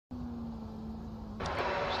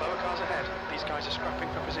These guys are scrapping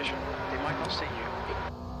for position. They might not see you.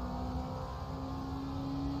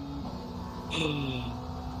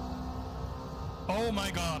 Oh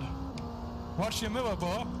my god. Watch your mirror,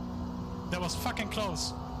 bro. That was fucking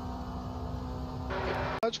close.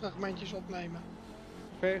 Geluidsfragmentjes opnemen.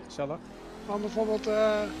 Oké, gezellig. Van bijvoorbeeld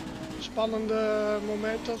spannende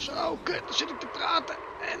momenten of zo. Oh kut, dan zit ik te praten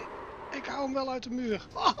en ik hou hem wel uit de muur.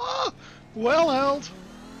 Haha, well held.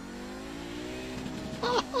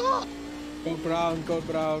 Haha. Go brown, go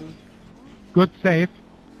brown. Good save.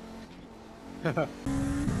 Yeah.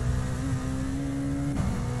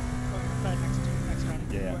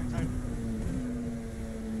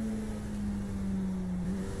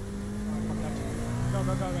 Go.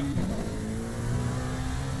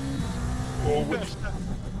 Oh,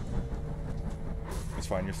 it's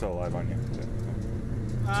fine, you're still alive, aren't you?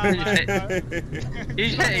 You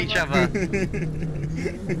hit each other.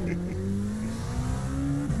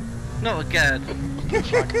 Not again.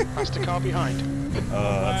 Flag, that's the car behind.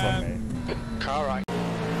 That's on me. Car right.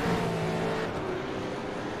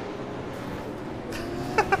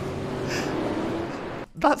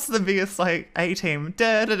 That's the biggest, like, A-team.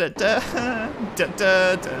 Da da da da da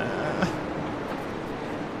da da.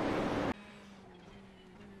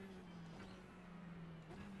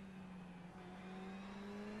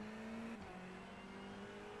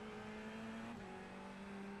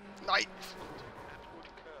 Nice.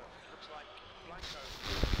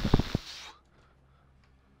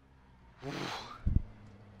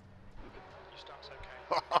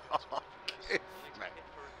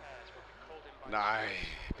 Nej,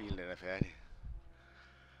 bilen er færdig.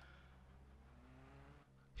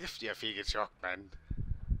 Hæft, jeg fik et chok, mand.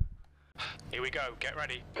 Here we go, get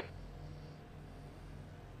ready.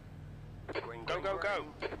 Go.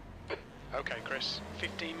 Okay, Chris,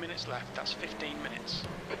 15 minutes left. That's 15 minutes.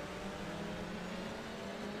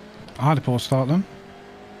 Hard på at starte dem.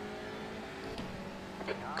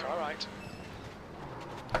 Car right.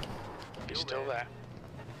 He's still there.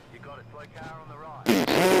 You got it, slow car on the right.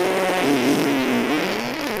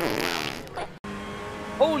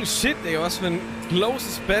 Holy shit, ey, was für ein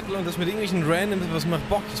closes Battle und das mit irgendwelchen Randoms, was macht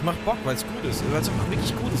Bock? Das macht Bock, weil es gut ist. Weil es einfach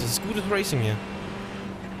wirklich gut ist. Es ist gutes Racing hier.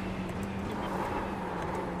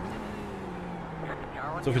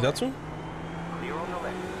 So viel dazu?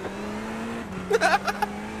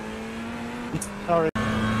 Sorry.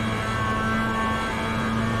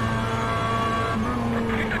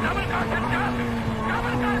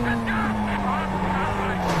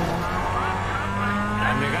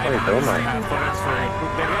 The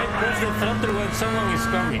guy pulls the throttle when someone is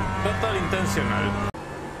coming. Total intentional.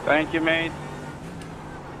 Thank you, mate.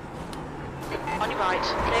 On your right,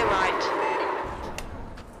 clear right.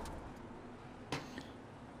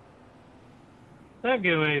 Thank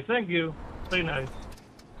you, mate. Thank you. Very nice.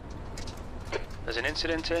 There's an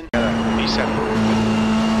incident in B7.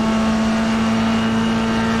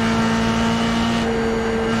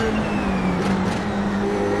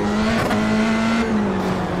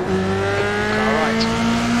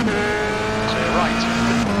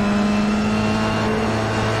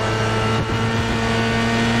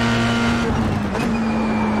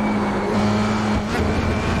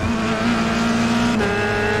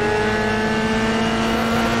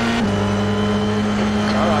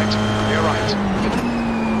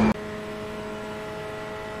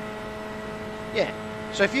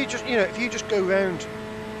 So if you just go round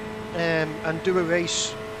and do a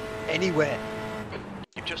race anywhere.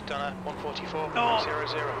 You've just done a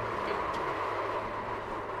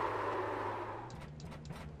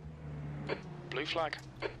 144.00. Blue flag.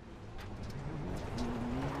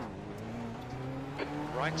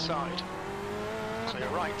 Right side. Clear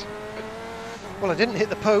right. Well, I didn't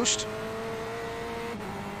hit the post.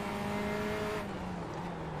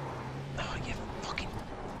 Oh, you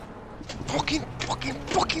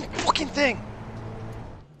fucking thing!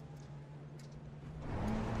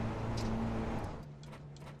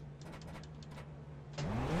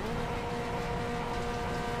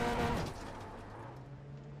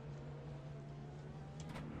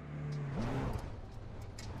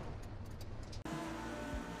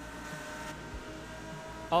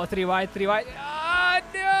 Oh, three wide. Ah,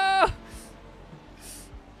 no!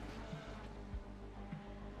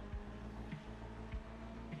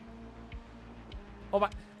 Oh my,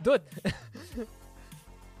 dude!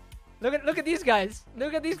 look at these guys!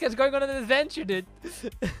 Look at these guys going on an adventure, dude!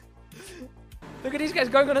 Look at these guys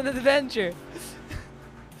going on an adventure!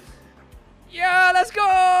 Yeah, let's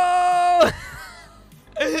go!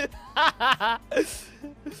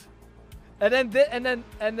 and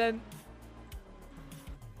then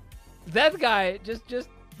that guy just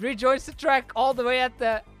rejoins the track all the way at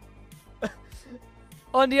the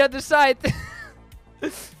On the other side.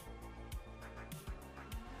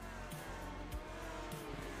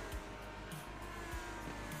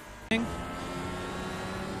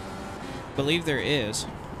 Believe there is.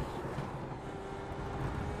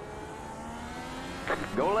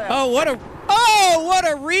 Go left. Oh, what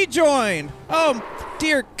a rejoin! Oh,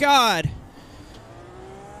 dear God.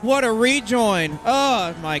 What a rejoin.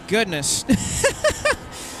 Oh, my goodness.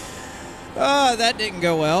 Oh, that didn't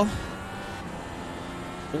go well.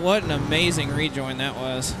 What an amazing rejoin that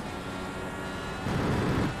was.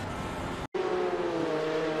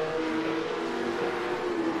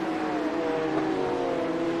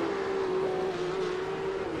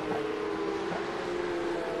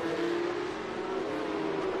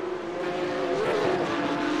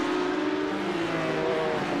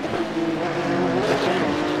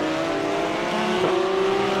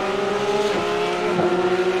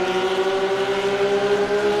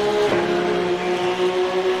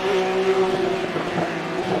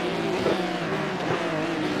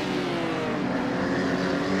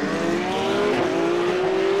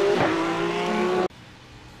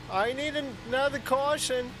 I need another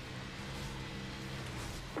caution.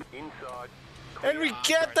 Inside. And we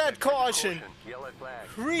get that caution.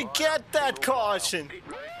 We get that caution.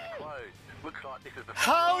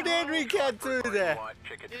 How did we get through there?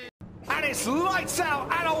 And it's lights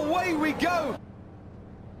out and away we go.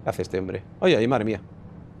 ¿Qué hace este hombre? Oye, ay, madre mía.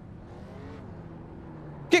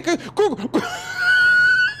 ¿Qué?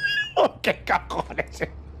 ¿Qué cojones?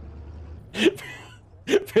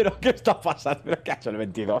 ¿Pero qué está pasando? ¿Qué ha hecho el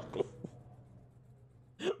 22?